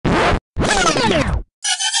Come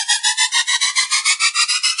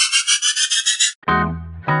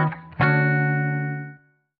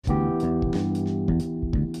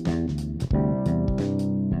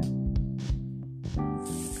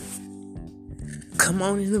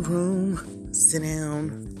on in the room, sit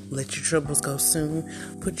down, let your troubles go soon,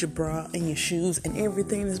 put your bra in your shoes and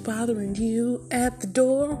everything that's bothering you at the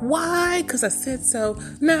door. Why? Because I said so.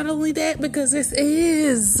 Not only that, because this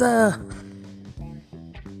is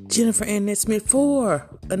Jennifer Annette Smith for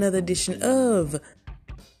another edition of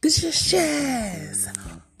the Jazz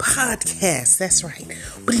Podcast. That's right.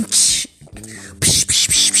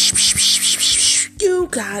 You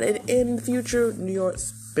got it. In the future, the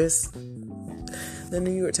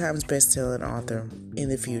New York Times best-selling author in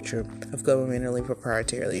the future of governmentally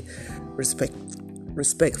proprietarily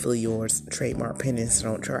respectfully yours trademark pending, so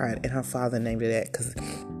don't try it. And her father named it that because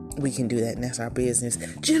we can do that, and that's our business.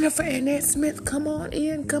 Jennifer Annette Smith, come on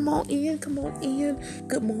in. Good morning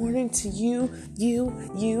to you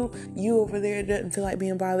over there that doesn't feel like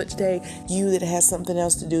being bothered today, you that has something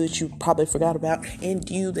else to do that you probably forgot about, and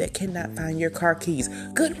you that cannot find your car keys.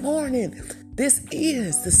 Good morning. This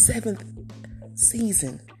is the 7th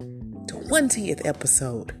season, 20th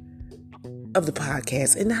episode of the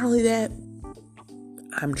podcast. And not only that,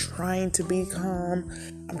 I'm trying to be calm.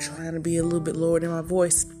 I'm trying to be a little bit lower in my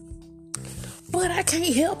voice, but I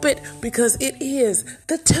can't help it because it is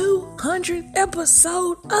the 200th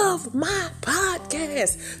episode of my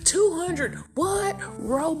podcast. 200. What?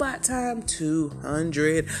 Robot time.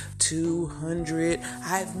 200.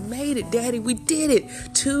 I've made it, Daddy. We did it.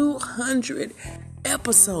 200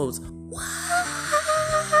 episodes. What?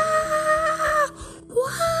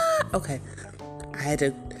 Okay. I had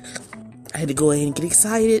to go ahead and get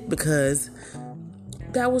excited because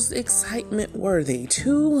that was excitement worthy.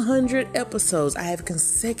 200 episodes. I have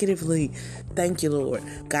consecutively, thank you, Lord,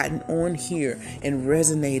 gotten on here and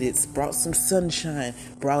resonated, brought some sunshine,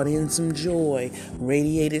 brought in some joy,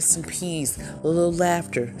 radiated some peace, a little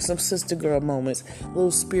laughter, some sister girl moments,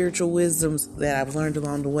 little spiritual wisdoms that I've learned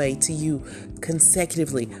along the way to you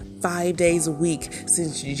consecutively, 5 days a week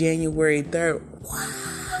since January 3rd. Wow.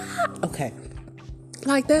 Okay.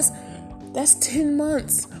 Like that's 10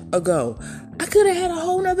 months ago. I could have had a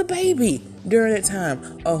whole nother baby during that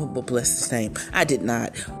time. Oh, but bless his name, I did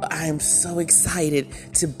not. I am so excited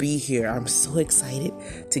to be here. I'm so excited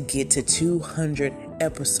to get to 200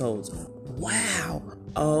 episodes. Wow.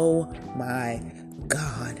 Oh my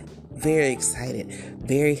God. Very excited,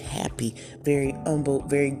 very happy, very humble,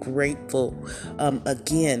 very grateful.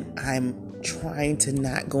 Again, I'm trying to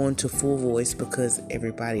not go into full voice because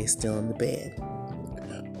everybody is still in the bed.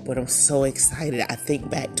 But I'm so excited. I think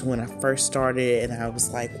back to when I first started it and I was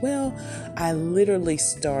like, well, I literally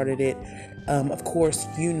started it. Of course,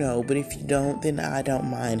 you know, but if you don't, then I don't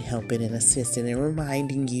mind helping and assisting and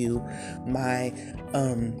reminding you, my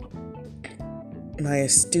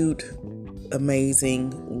astute,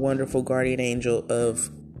 amazing, wonderful guardian angel of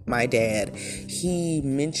my dad. He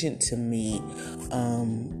mentioned to me,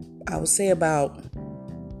 I would say about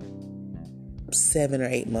 7 or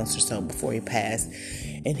 8 months or so before he passed.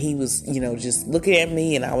 And he was, just looking at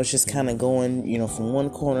me, and I was just kind of going, from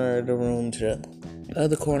one corner of the room to the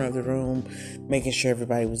other corner of the room, making sure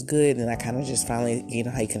everybody was good. And I kind of just finally,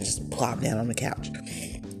 how you can just plop down on the couch.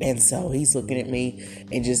 And so he's looking at me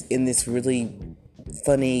and just in this really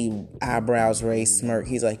funny eyebrows raised smirk.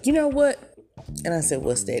 He's like, you know what? And I said,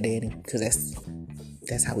 what's that, Daddy? Because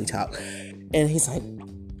that's how we talk. And he's like,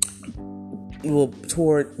 well,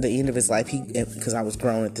 toward the end of his life, because I was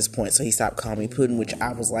grown at this point, so he stopped calling me Puddin', which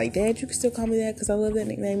I was like, Dad, you can still call me that because I love that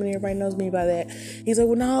nickname and everybody knows me by that. He's like,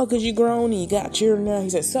 well, no, because you're grown and you got children now.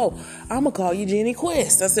 He said, so I'm going to call you Jenny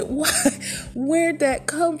Quest. I said, what? Where'd that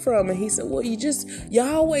come from? And he said, well, you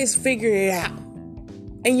always figure it out.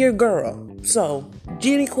 And you're a girl. So,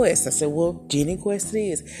 Jenny Quest. I said, well, Jenny Quest it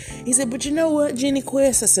is. He said, but you know what, Jenny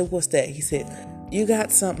Quest? I said, what's that? He said, you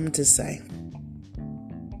got something to say.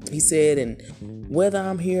 He said, and whether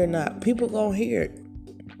I'm here or not, people gonna hear it.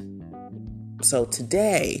 So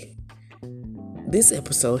today, this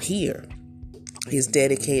episode here is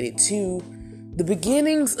dedicated to the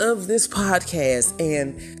beginnings of this podcast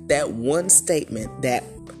and that one statement that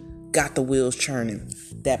got the wheels churning,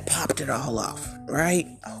 that popped it all off, right?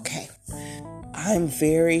 Okay. I'm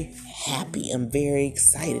very happy. I'm very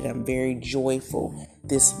excited. I'm very joyful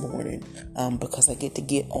this morning because I get to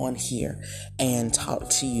get on here and talk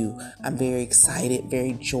to you. I'm very excited,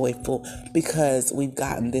 very joyful because we've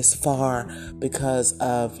gotten this far because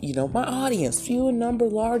of, my audience, few in number,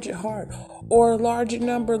 large at heart, or large in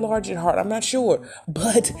number, large at heart. I'm not sure,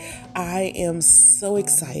 but I am so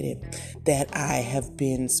excited that I have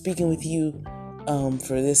been speaking with you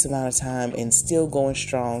for this amount of time and still going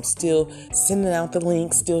strong, still sending out the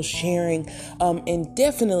links, still sharing. And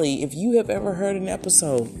definitely, if you have ever heard an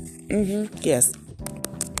episode, yes,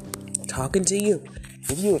 talking to you.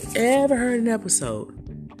 If you have ever heard an episode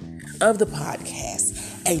of the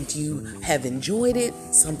podcast and you have enjoyed it,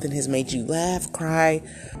 something has made you laugh, cry,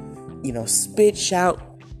 spit, shout,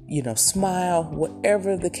 smile,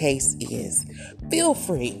 whatever the case is, feel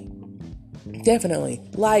free. Definitely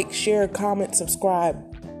like, share, comment, subscribe.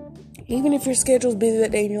 Even if your schedule's busy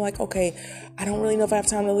that day and you're like, okay, I don't really know if I have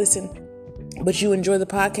time to listen, but you enjoy the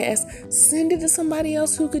podcast, send it to somebody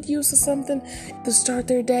else who could use something to start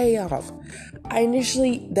their day off.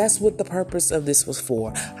 That's what the purpose of this was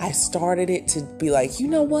for. I started it to be like, you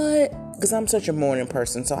know what? Because I'm such a morning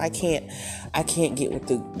person, so I can't get with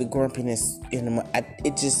the grumpiness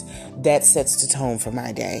that sets the tone for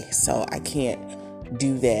my day. So I can't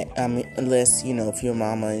do that unless, if you're a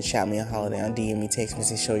mama and shout me a holiday on DM me, text me,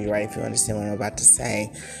 say, show you right if you understand what I'm about to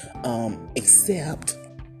say. Except,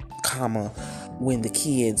 when the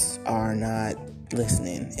kids are not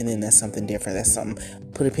listening, and then that's something different. That's something,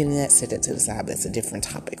 put a pin in that, set that to the side. That's a different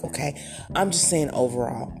topic, okay? I'm just saying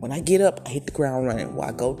overall, when I get up, I hit the ground running. While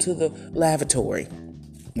I go to the lavatory,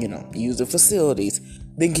 use the facilities,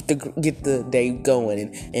 then get the day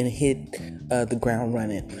going and hit the ground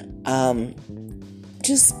running.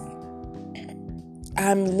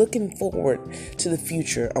 I'm looking forward to the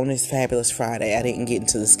future on this fabulous Friday. I didn't get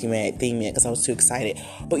into the schematic theme yet because I was too excited.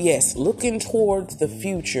 But yes, looking towards the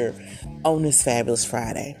future on this fabulous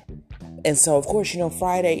Friday. And so, of course,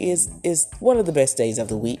 Friday is one of the best days of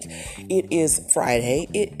the week. It is Friday.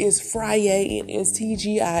 It is Friday. It is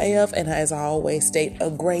TGIF. And as I always state,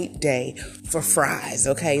 a great day for fries.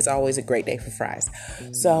 Okay? It's always a great day for fries.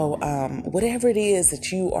 So, whatever it is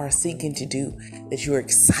that you are seeking to do, that you're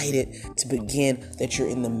excited to begin, that you're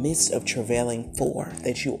in the midst of travailing for,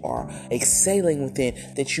 that you are exhaling within,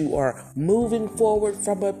 that you are moving forward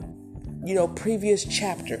from a previous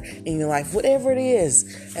chapter in your life, whatever it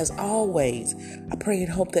is, as always, I pray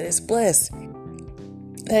and hope that it's blessed,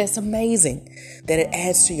 that it's amazing, that it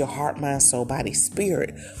adds to your heart, mind, soul, body,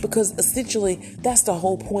 spirit, because essentially that's the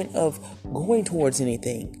whole point of going towards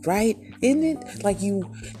anything, right? Isn't it? Like you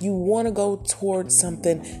want to go towards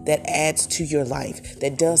something that adds to your life,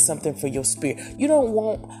 that does something for your spirit. You don't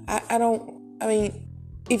want,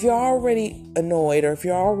 if you're already annoyed, or if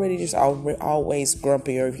you're already just always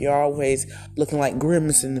grumpy, or if you're always looking like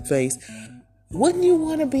grimace in the face, wouldn't you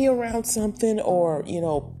want to be around something or,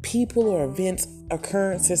 people or events,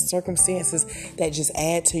 occurrences, circumstances that just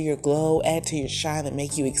add to your glow, add to your shine, that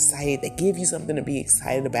make you excited, that give you something to be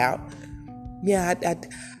excited about? Yeah,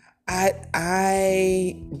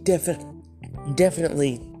 I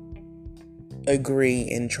definitely agree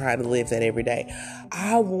and try to live that every day.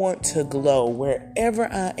 I want to glow wherever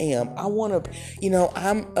I am. I want to,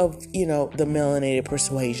 I'm of, the melanated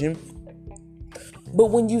persuasion. But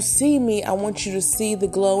when you see me, I want you to see the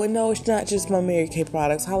glow. And no, it's not just my Mary Kay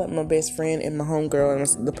products. Holla at my best friend and my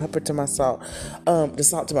homegirl and the pepper to my salt. The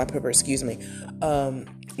salt to my pepper, excuse me.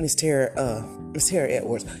 Miss Tara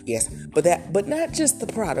Edwards. Yes. But not just the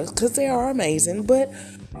products, because they are amazing, but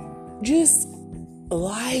just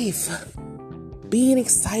life. Being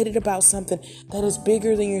excited about something that is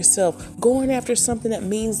bigger than yourself. Going after something that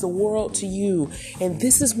means the world to you. And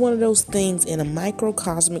this is one of those things in a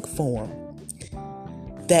microcosmic form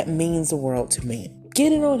that means the world to me.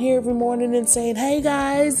 Getting on here every morning and saying, hey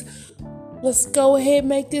guys, let's go ahead and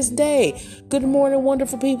make this day. Good morning,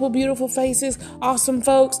 wonderful people, beautiful faces, awesome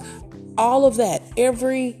folks. All of that.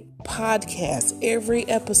 Every podcast, every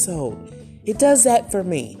episode. It does that for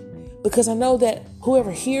me. Because I know that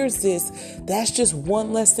whoever hears this, that's just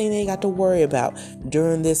one less thing they got to worry about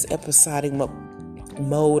during this episodic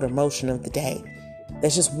mode or motion of the day.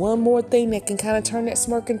 That's just one more thing that can kind of turn that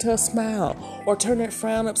smirk into a smile or turn that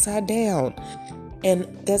frown upside down. And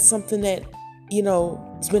that's something that,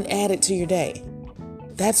 it's been added to your day.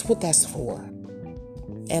 That's what that's for.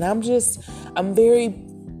 And I'm very,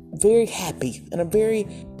 very happy. And I'm very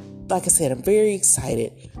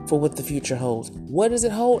excited for what the future holds. What does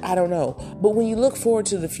it hold? I don't know. But when you look forward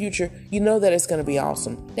to the future, you know that it's going to be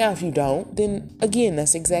awesome. Now, if you don't, then again,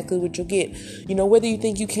 that's exactly what you'll get. Whether you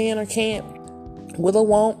think you can or can't, will or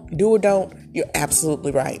won't, do or don't, you're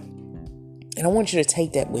absolutely right. And I want you to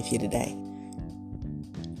take that with you today.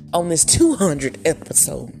 On this 200th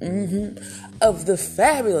episode of the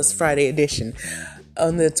fabulous Friday edition,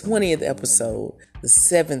 on the 20th episode, the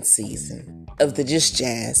 7th season of the Just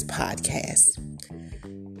Jazz podcast.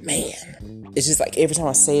 Man, it's just like every time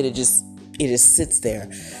I say it, it just sits there.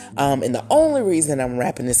 And the only reason I'm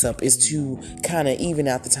wrapping this up is to kind of even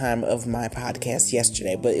out the time of my podcast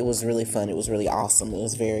yesterday. But it was really fun. It was really awesome. It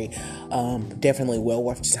was very, definitely well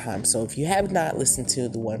worth your time. So if you have not listened to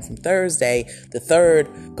the one from Thursday, the third,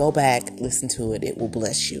 go back, listen to it. It will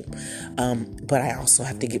bless you. But I also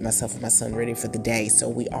have to get myself and my son ready for the day. So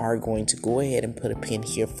we are going to go ahead and put a pin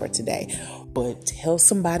here for today. But tell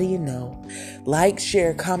somebody you know. Like,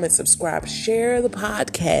 share, comment, subscribe. Share the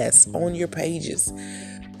podcast on your pages.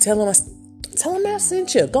 Tell them I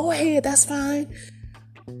sent you. Go ahead. That's fine.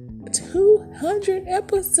 200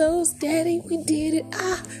 episodes, Daddy. We did it.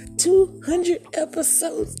 200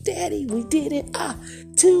 episodes, Daddy. We did it.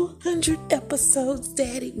 200 episodes,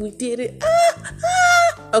 Daddy. We did it.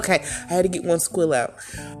 Okay, I had to get one squill out.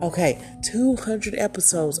 Okay, 200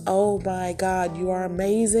 episodes. Oh my God, you are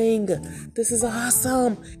amazing. This is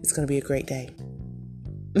awesome. It's going to be a great day.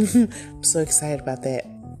 I'm so excited about that.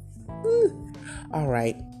 All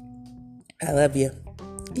right. I love you.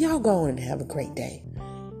 Y'all go and have a great day.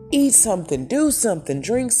 Eat something, do something,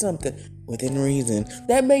 drink something within reason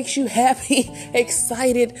that makes you happy,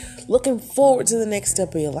 excited, looking forward to the next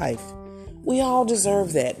step of your life. We all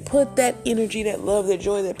deserve that. Put that energy, that love, that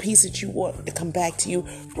joy, that peace that you want to come back to you.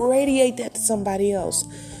 Radiate that to somebody else.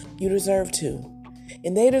 You deserve to.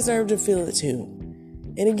 And they deserve to feel it too.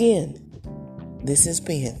 And again, this has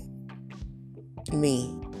been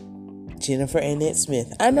me, Jennifer Annette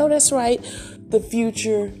Smith. I know that's right. The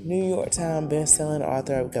future New York Times bestselling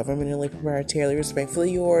author of Governmentally Proprietarily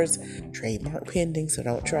Respectfully Yours. Trademark pending, so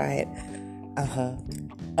don't try it.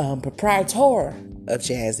 Proprietor of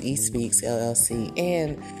Jazz E Speaks LLC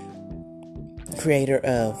and creator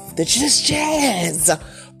of the Just Jazz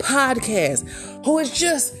podcast, who has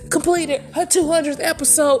just completed her 200th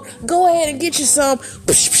episode. Go ahead and get you some.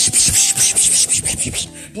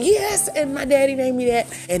 Yes, and my daddy named me that,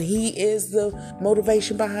 and he is the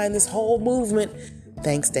motivation behind this whole movement.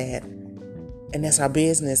 Thanks, Dad. And that's our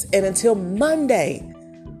business. And until Monday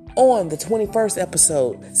on the 21st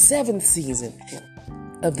episode, 7th season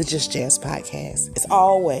of the Just Jazz podcast, it's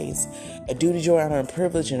always a duty, joy, honor, and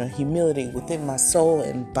privilege, and a humility within my soul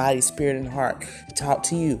and body, spirit, and heart to talk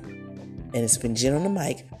to you. And it's been Jen on the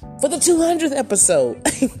mic for the 200th episode.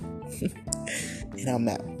 And I'm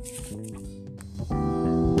out.